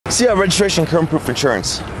See, registration, current proof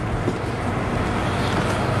insurance.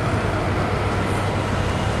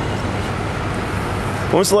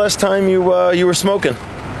 When was the last time you were smoking?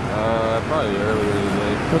 Probably earlier today.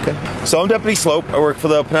 Okay. So I'm Deputy Sloup. I work for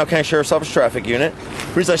the Pinal County Sheriff's Office Traffic Unit.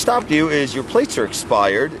 The reason I stopped you is your plates are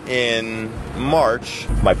expired in March.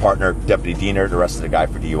 My partner, Deputy Diener, arrested a guy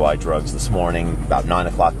for DUI drugs this morning, about 9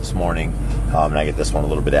 o'clock this morning. And I get this one a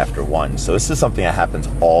little bit after 1. So this is something that happens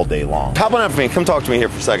all day long. Hop on out for me. Come talk to me here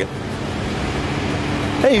for a second.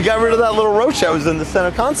 Hey, you got rid of that little Roach that was in the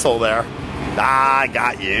center console there. Ah, I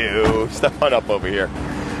got you. Step on up over here.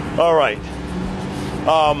 All right.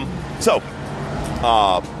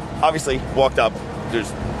 Obviously, walked up.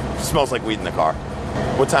 There's smells like weed in the car.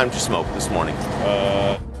 What time did you smoke this morning?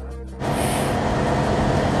 Probably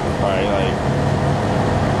like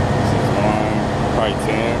 6, 1, probably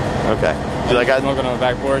 10. Okay. I was smoking on the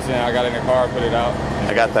back porch, and I got in the car, put it out.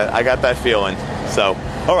 I got that feeling. So,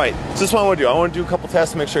 all right. So this is what I want to do. I want to do a couple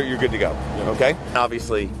tests to make sure you're good to go. Yeah. Okay.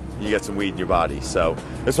 Obviously, you got some weed in your body. So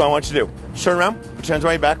this is what I want you to do. Just turn around. Put your hands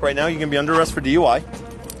on your back right now. You're gonna be under arrest for DUI.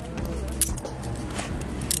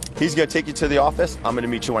 He's gonna take you to the office. I'm gonna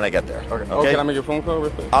meet you when I get there. Okay. Oh, can I make your phone call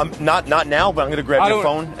real quick? Not now, but I'm gonna grab your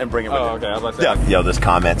phone and bring it with you. Oh, okay. I was about to say. Yeah. There's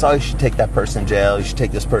comments. Oh, you should take that person to jail. You should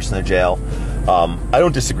take this person to jail. I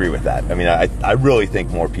don't disagree with that. I mean, I really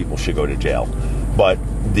think more people should go to jail. But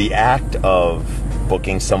the act of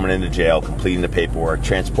booking someone into jail, completing the paperwork,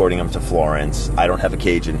 transporting them to Florence. I don't have a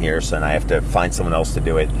cage in here, so then I have to find someone else to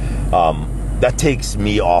do it. That takes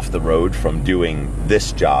me off the road from doing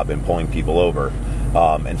this job and pulling people over.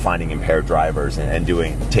 And finding impaired drivers and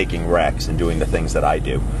taking wrecks and doing the things that I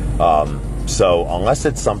do. So unless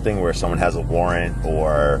it's something where someone has a warrant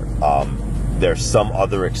or there's some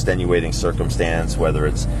other extenuating circumstance, whether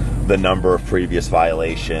it's the number of previous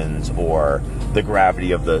violations or the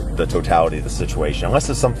gravity of the totality of the situation, unless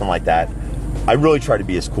it's something like that, I really try to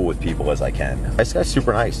be as cool with people as I can. This guy's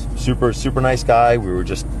super nice, super nice guy. We were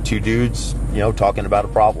just two dudes, talking about a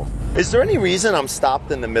problem. Is there any reason I'm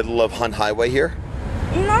stopped in the middle of Hunt Highway here?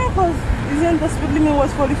 No, because isn't the speed limit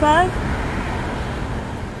was 45?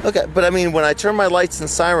 Okay, but I mean, when I turn my lights and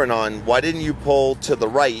siren on, why didn't you pull to the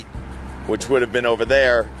right, which would have been over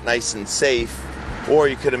there, nice and safe, or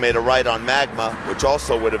you could have made a right on Magma, which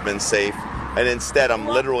also would have been safe, and instead I'm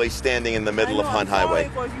literally standing in the middle of Hunt Highway. You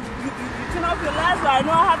turn off your lights, but I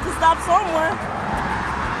know I have to stop somewhere.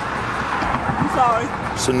 I'm sorry.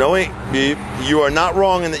 So knowing you are not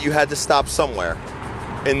wrong in that you had to stop somewhere.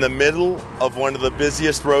 In the middle of one of the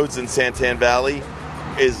busiest roads in Santan Valley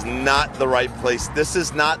is not the right place. This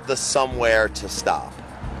is not the somewhere to stop.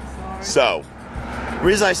 So, the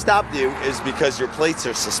reason I stopped you is because your plates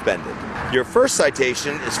are suspended. Your first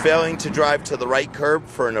citation is failing to drive to the right curb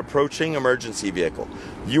for an approaching emergency vehicle.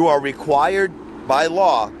 You are required by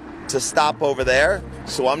law to stop over there,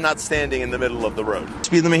 so I'm not standing in the middle of the road.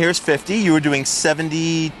 Speed limit here is 50. You were doing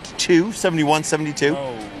 72, 71, 72.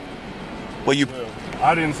 Oh. Well, you...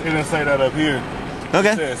 It didn't say that up here.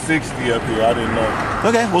 Okay. It said 60 up here. I didn't know.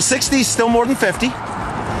 Okay. Well, 60 is still more than 50.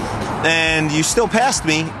 And you still passed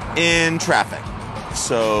me in traffic.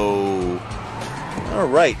 So, all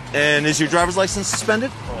right. And is your driver's license suspended?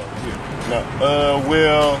 Oh, yeah. No.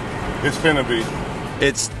 Well, it's finna be.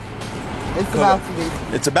 It's about to be.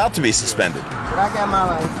 It's about to be suspended. But I got my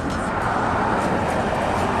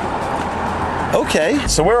license. Okay.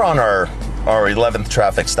 So we're on our 11th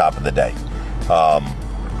traffic stop of the day.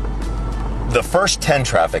 The first 10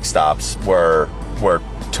 traffic stops were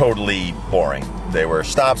totally boring. They were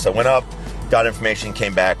stops that went up, got information,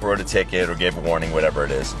 came back, wrote a ticket or gave a warning, whatever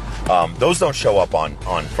it is. Those don't show up on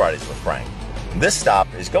Fridays with Frank. This stop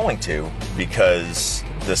is going to, because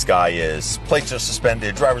this guy plates are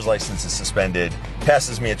suspended, driver's license is suspended,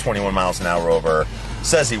 passes me at 21 miles an hour over,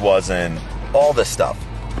 says he wasn't, all this stuff.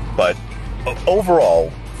 But overall,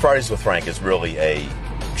 Fridays with Frank is really a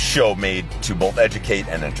show made to both educate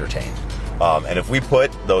and entertain. And if we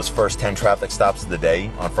put those first 10 traffic stops of the day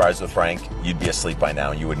on Fridays with Frank, you'd be asleep by now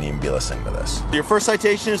and you wouldn't even be listening to this. Your first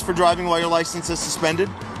citation is for driving while your license is suspended.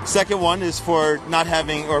 Second one is for not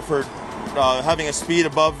having, or for having a speed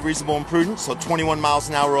above reasonable and prudent, so 21 miles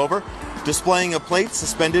an hour over. Displaying a plate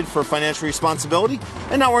suspended for financial responsibility,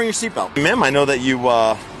 and not wearing your seatbelt. Ma'am, I know that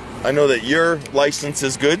your license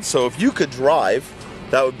is good, so if you could drive,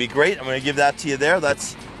 that would be great. I'm going to give that to you there.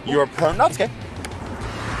 That's your permit. No, it's okay.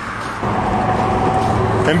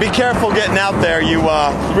 And be careful getting out there.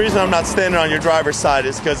 The reason I'm not standing on your driver's side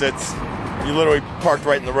is because you literally parked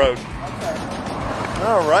right in the road. Okay.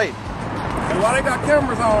 All right. And why they got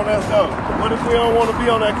cameras on us though? What if we don't want to be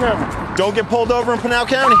on that camera? Don't get pulled over in Pinal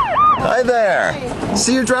County. Hi there.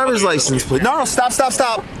 See your driver's license, please. No, stop, stop,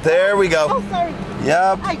 stop. There we go. Oh, sorry.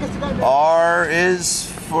 Yep. Ay, gusto ko. R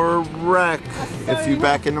is for wreck. If you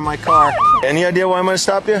back into my car. Any idea why I'm gonna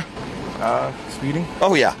stop you? Speeding?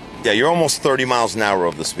 Oh yeah. Yeah, you're almost 30 miles an hour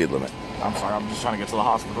over the speed limit. I'm sorry, I'm just trying to get to the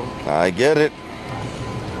hospital. I get it.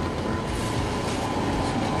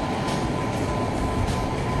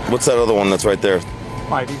 What's that other one that's right there?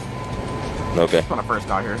 Mighty. Okay. When I first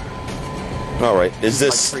got here. All right. Is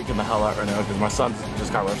this? Like freaking the hell out right now because my son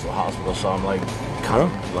just got rushed to the hospital, so I'm like, kind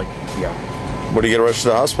of like, yeah. What do you get rushed to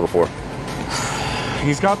the hospital for?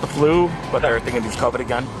 He's got the flu, but they're thinking he's COVID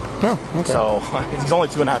again. Oh, okay. So he's only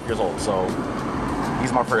 2.5 years old, so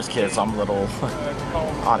he's my first kid, so I'm a little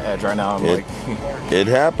on edge right now. I'm like, it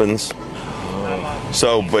happens.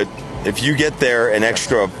 So, but if you get there an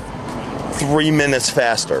extra 3 minutes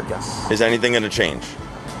faster, Yes. is anything going to change?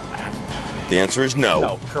 The answer is no.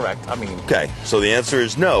 no, correct. I mean, Okay, so the answer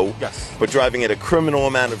is no. Yes. But driving at a criminal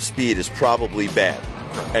amount of speed is probably bad,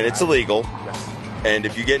 and it's illegal. yes. And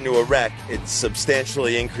if you get into a wreck, it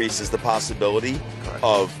substantially increases the possibility Correct.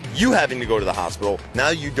 of you having to go to the hospital. Now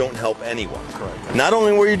you don't help anyone. Correct. Not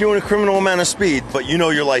only were you doing a criminal amount of speed, but you know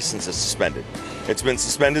your license is suspended. It's been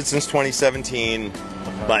suspended since 2017.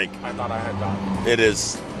 Like, I thought I had gotten. it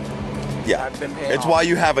is, yeah. I've been paying It's off. why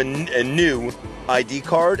you have a new ID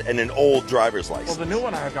card and an old driver's Well, license. the new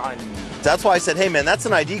one I had gotten. That's why I said, hey man, that's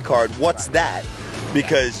an ID card. What's that?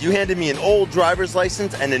 Because you handed me an old driver's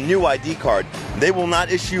license and a new ID card. They will not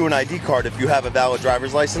issue you an ID card if you have a valid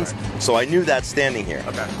driver's license. So I knew that standing here.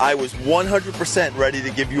 Okay. I was 100% ready to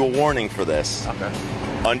give you a warning for this Okay.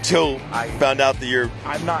 until I found out that you're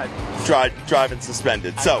I'm not. driving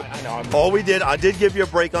suspended. So I know. all we did, I did give you a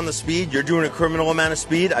break on the speed. You're doing a criminal amount of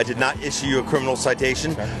speed. I did not issue you a criminal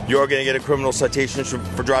citation. Okay. You're going to get a criminal citation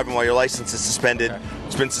for driving while your license is suspended. Okay.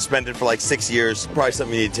 It's been suspended for like 6 years. Probably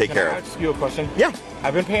something you need to take Can care I of. ask you a question? Yeah.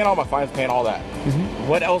 I've been paying all my fines, paying all that.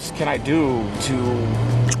 What else can I do to?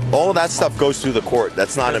 All of that stuff goes through the court.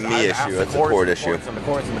 That's not a Because me I've asked issue. the That's a courts court and the issue. courts and the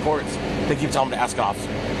courts and the courts. They keep telling me to ask an officer.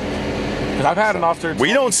 Because I've had an officer.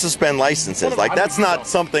 We don't suspend licenses. No, Like I that's know you not don't.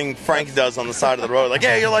 something Frank does on the side of the road. Like,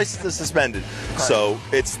 yeah, your license is suspended. So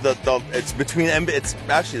it's it's between it's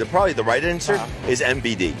actually probably the right answer is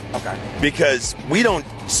MBD. Okay. Because we don't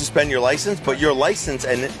suspend your license, but your license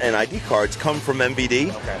and ID cards come from MBD.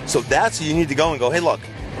 Okay. So that's you need to go and go, hey, look,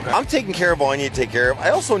 Okay. I'm taking care of all I need to take care of. I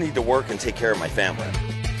also need to work and take care of my family.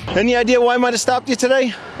 Any idea why I might have stopped you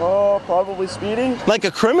today? Oh, probably speeding. Like a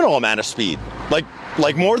criminal amount of speed.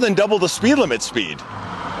 Like more than double the speed limit speed.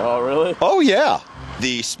 Oh, really? Oh yeah.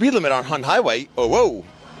 The speed limit on Hunt Highway,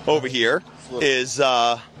 over here is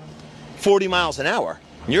 40 miles an hour.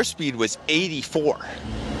 Your speed was 84.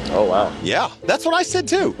 Oh, wow. Yeah, that's what I said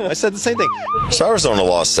too. I said the same thing. So Arizona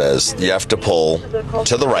law says you have to pull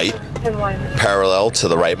to the right, parallel to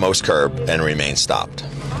the rightmost curb, and remain stopped.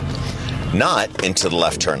 Not into the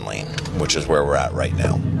left turn lane, which is where we're at right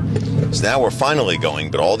now. So now we're finally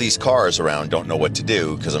going, but all these cars around don't know what to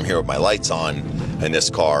do because I'm here with my lights on, and this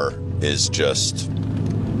car is just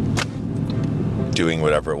doing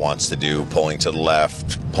whatever it wants to do, pulling to the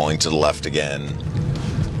left again.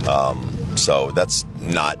 So that's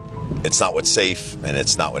not, it's not what's safe, and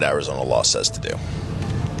it's not what Arizona law says to do.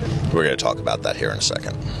 We're going to talk about that here in a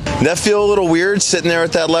second. Does that feel a little weird sitting there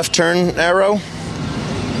at that left turn arrow?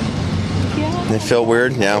 Yeah. It feel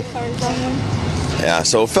weird? Yeah. Sorry, someone. Yeah,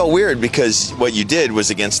 so it felt weird because what you did was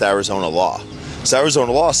against Arizona law. So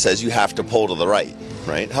Arizona law says you have to pull to the right,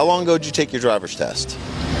 right? How long ago did you take your driver's test?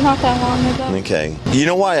 Not that long ago. Okay. You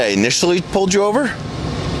know why I initially pulled you over?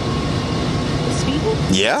 Speeding?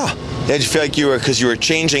 Yeah. Did you feel like because you were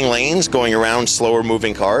changing lanes, going around slower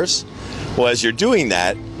moving cars? Well, as you're doing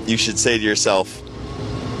that, you should say to yourself,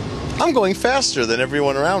 I'm going faster than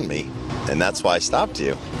everyone around me. And that's why I stopped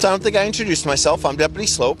you. So I don't think I introduced myself. I'm Deputy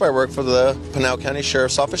Sloup. I work for the Pinal County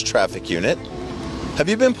Sheriff's Office Traffic Unit. Have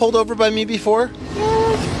you been pulled over by me before? I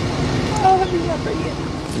haven't remembered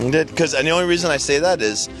yet. You did? Because the only reason I say that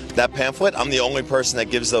is that pamphlet, I'm the only person that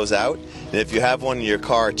gives those out. And if you have one in your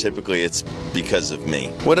car, typically it's because of me.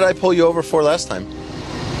 What did I pull you over for last time?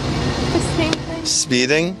 The same thing.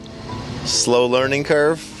 Speeding? Slow learning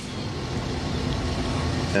curve?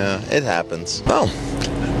 Yeah, it happens. Oh.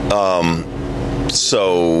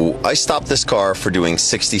 So I stopped this car for doing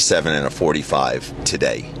 67 and a 45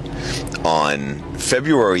 today. On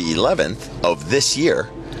February 11th of this year,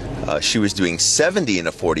 she was doing 70 and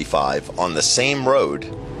a 45 on the same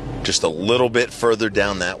road, just a little bit further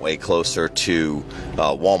down that way, closer to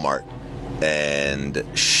Walmart. And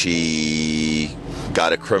she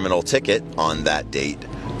got a criminal ticket on that date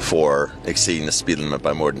for exceeding the speed limit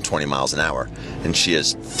by more than 20 miles an hour. And she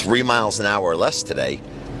is 3 miles an hour less today,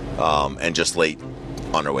 and just late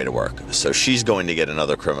on her way to work. So she's going to get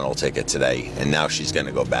another criminal ticket today, and now she's going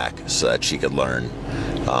to go back so that she could learn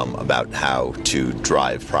about how to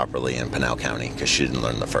drive properly in Pinal County, because she didn't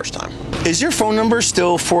learn the first time. Is your phone number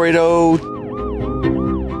still 480?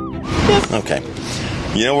 Yes. Okay.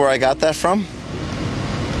 You know where I got that from?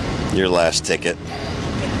 Your last ticket.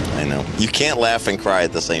 I know. You can't laugh and cry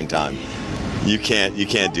at the same time. You can't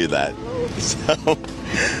do that. So,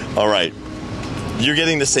 all right. You're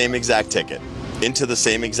getting the same exact ticket, into the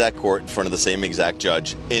same exact court, in front of the same exact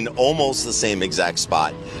judge, in almost the same exact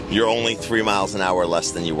spot. You're only 3 miles an hour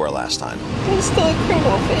less than you were last time. It's still a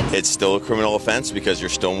criminal offense. It's still a criminal offense because you're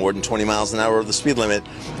still more than 20 miles an hour of the speed limit,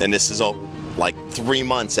 and this is like 3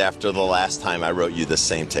 months after the last time I wrote you the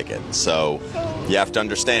same ticket. So you have to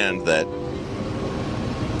understand that,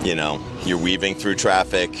 you know, you're weaving through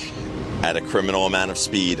traffic at a criminal amount of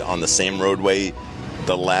speed on the same roadway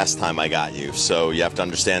the last time I got you. So you have to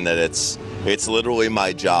understand that it's literally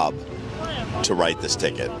my job to write this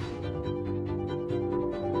ticket.